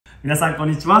皆さんこん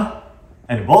にちは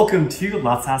and welcome to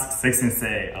Let's Ask Seki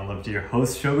Sensei. I love to your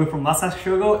host Shogo from Let's Ask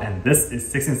Shogo and this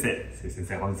is Seki Sensei. Seki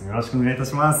Sensei 本日もよろしくお願いいた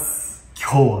します。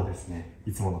今日はですね、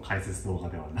いつもの解説動画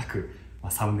ではなく、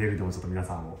サムネイルでもちょっと皆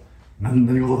さんを何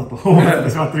事だと思われ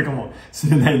てしまってるかもし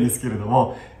れないんですけれど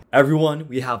も Everyone,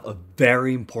 we have a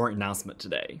very important announcement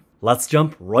today. Let's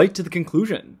jump right to the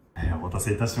conclusion. お待た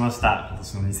せいたしました。今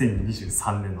年の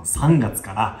2023年の3月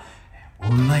から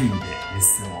オンラインでレッ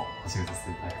スンを始めさせて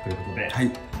いただくということで、は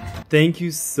い。Thank you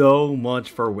so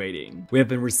much for waiting. We have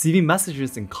been receiving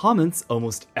messages and comments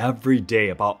almost every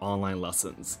day about online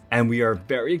lessons, and we are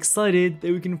very excited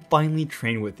that we can finally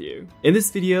train with you. In this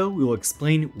video, we will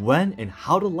explain when and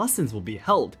how the lessons will be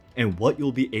held and what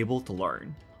you'll be able to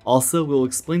learn. Also, we'll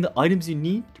explain the items you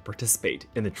need to participate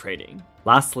in the training.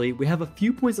 Lastly, we have a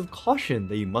few points of caution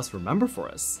that you must remember for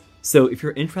us. So if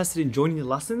you're interested in joining the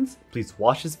lessons, please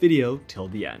watch this video till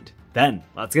the end. Then,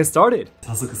 let's get started!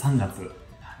 早速3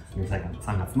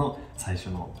月の最初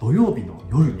の土曜日の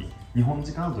夜に、日本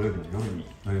時間の土曜日の夜に、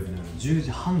土曜日の夜10時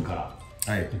半から、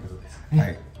ということです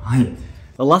ね。はい。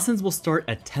The lessons will start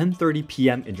at 10:30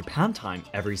 p.m. in Japan time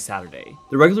every Saturday.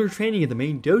 The regular training in the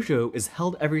main dojo is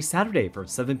held every Saturday from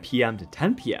 7 p.m. to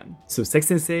 10 p.m. So Seki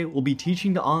Sensei will be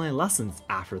teaching the online lessons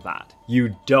after that.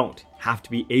 You don't have to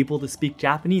be able to speak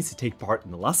Japanese to take part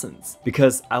in the lessons,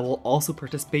 because I will also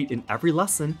participate in every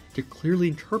lesson to clearly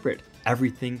interpret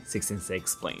everything Seki Sensei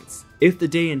explains. If the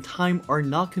day and time are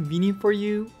not convenient for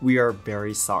you, we are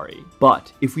very sorry.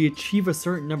 But if we achieve a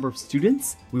certain number of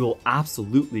students, we will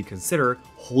absolutely consider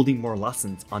holding more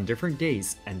lessons on different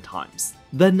days and times.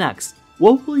 Then next,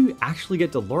 what will you actually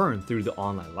get to learn through the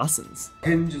online lessons?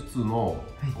 剣術の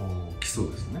基礎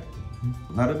ですね。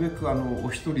なるべくお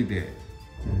一人で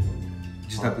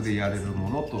自宅でやれる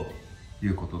ものとい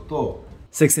うことと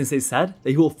Seki Sensei said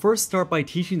that he will first start by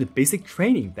teaching the basic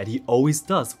training that he always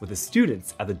does with his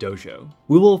students at the dojo.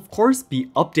 We will of course be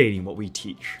updating what we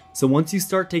teach. So once you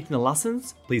start taking the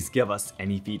lessons, please give us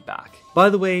any feedback. By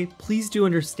the way, please do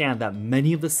understand that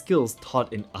many of the skills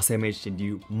taught in Asayama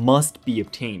Ichiden must be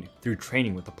obtained through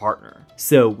training with a partner.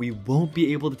 So we won't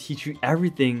be able to teach you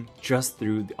everything just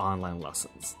through the online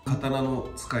lessons. 刀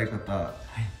の使い方、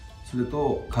それ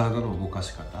と体の動か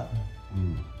し方、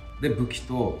で武器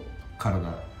と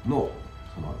体の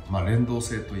連動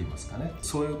性といいますかね、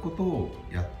そういうことを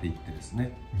やっていってです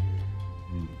ね、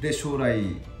で将来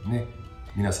ね、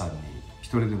皆さんに一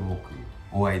人でも多く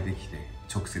お会いできて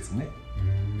直接ね、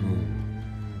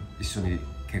一緒に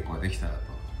稽古ができたらと、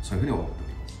そういうふうに思ってお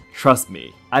ります。Trust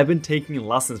me, I've been taking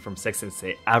lessons from Seki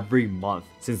Sensei every month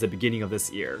since the beginning of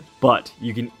this year, but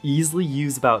you can easily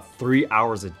use about 3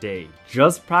 hours a day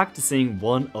just practicing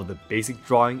one of the basic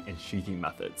drawing and sheathing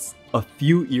methods. A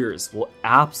few years will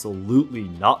absolutely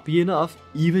not be enough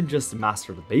even just to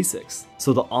master the basics,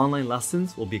 so the online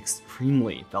lessons will be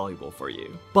extremely valuable for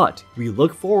you. But we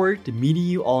look forward to meeting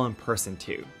you all in person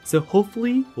too, so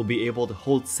hopefully we'll be able to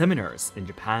hold seminars in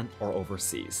Japan or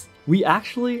overseas. We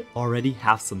actually already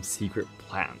have some secret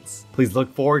plans. Please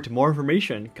look forward to more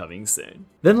information coming soon.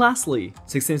 Then lastly,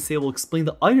 Seki Sensei will explain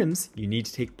the items you need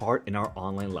to take part in our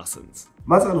online lessons.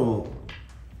 まず模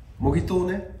擬刀を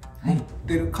ね、持っ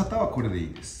てる方はこれでい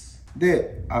いです。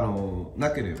で、な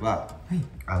ければ、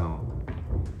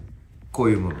こう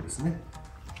いうものですね。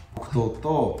木刀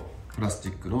とプラスチ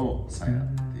ックの鞘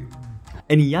っていう。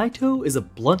An iaito is a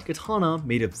blunt katana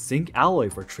made of zinc alloy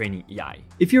for training iai.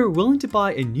 If you're willing to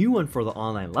buy a new one for the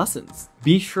online lessons,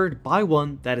 be sure to buy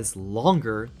one that is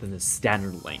longer than the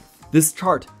standard length. This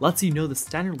chart lets you know the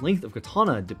standard length of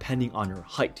katana depending on your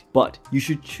height, but you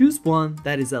should choose one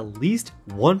that is at least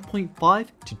 1.5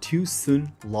 to 2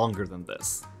 sun longer than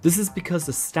this. This is because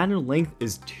the standard length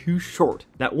is too short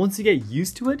that once you get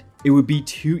used to it, it would be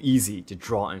too easy to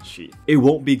draw and sheath. It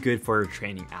won't be good for your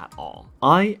training at all.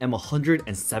 I am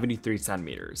 173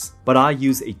 centimeters, but I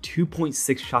use a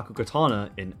 2.6 shaku katana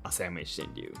in Asayama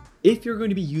Ichiden. If you're going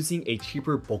to be using a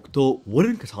cheaper bokuto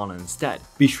wooden katana instead,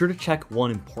 be sure to check one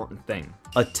important thing.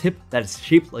 A tip that is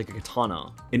shaped like a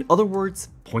katana. In other words,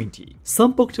 pointy.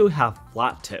 Some bokuto have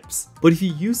flat tips, but if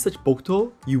you use such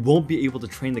bokuto, you won't be able to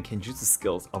train the kenjutsu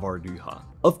skills of our ryuha.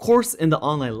 Of course, in the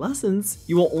online lessons,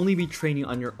 you will only be training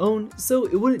on your own, so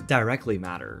it wouldn't directly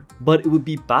matter. But it would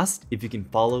be best if you can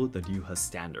follow the ryuha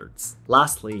standards.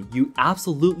 Lastly, you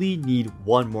absolutely need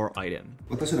one more item.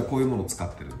 私らこういうものを使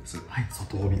ってるんです。はい、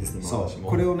外帯ですね。そう、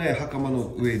これをね、袴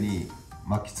の上に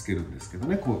巻きつけるんですけど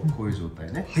ね、こういう状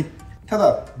態ね。はい。た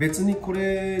だ別にこ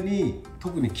れに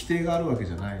特に規定があるわけ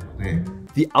じゃないので。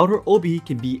The outer-obi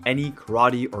can be any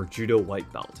karate or judo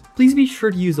white belt. please be sure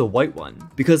to use a white one,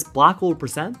 because black will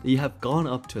represent that you have gone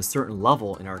up to a certain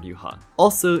level in our ryuha.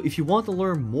 Also, if you want to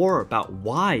learn more about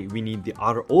why we need the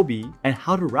outer-obi and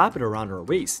how to wrap it around our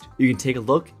waist, you can take a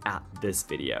look at this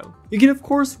video. You can of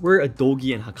course wear a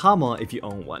dogi and hakama if you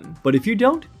own one, but if you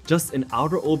don't, just an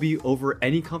outer-obi over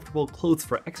any comfortable clothes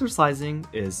for exercising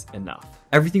is enough.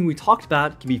 Everything we talked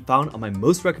about can be found on my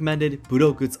most recommended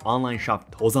Budo goods online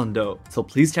shop, Tozando, so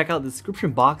please check out the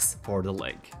description box for the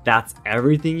link. That's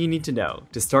everything you need to know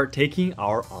to start taking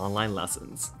our online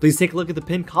lessons. Please take a look at the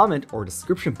pinned comment or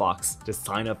description box to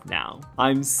sign up now.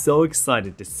 I'm so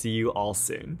excited to see you all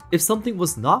soon. If something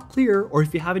was not clear or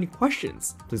if you have any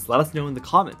questions, please let us know in the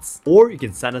comments, or you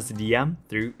can send us a DM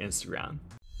through Instagram.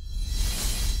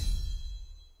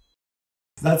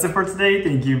 That's it for today.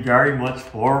 Thank you very much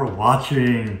for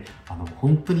watching.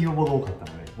 本当に要望が多かっ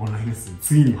たので、オンラインレッスン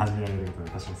次に始められること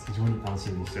で私は非常に楽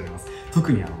しみにしております。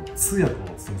特に通訳を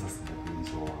務めさせていただく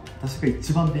以上は、私が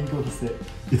一番勉強させ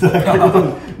ていただくこと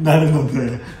になるの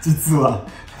で、実は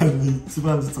私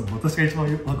が一番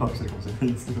ワクワクしてるかもしれない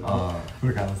んですけど、こ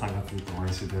れからの3月と応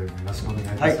援していただくのでよろしくお願いい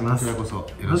たします。こちらこそ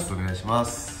よろしくお願いしま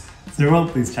す。So everyone,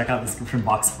 please check out the description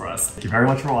box for us. Thank you very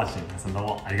much for watching. 皆さんどう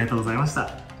もありがとうございまし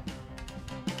た。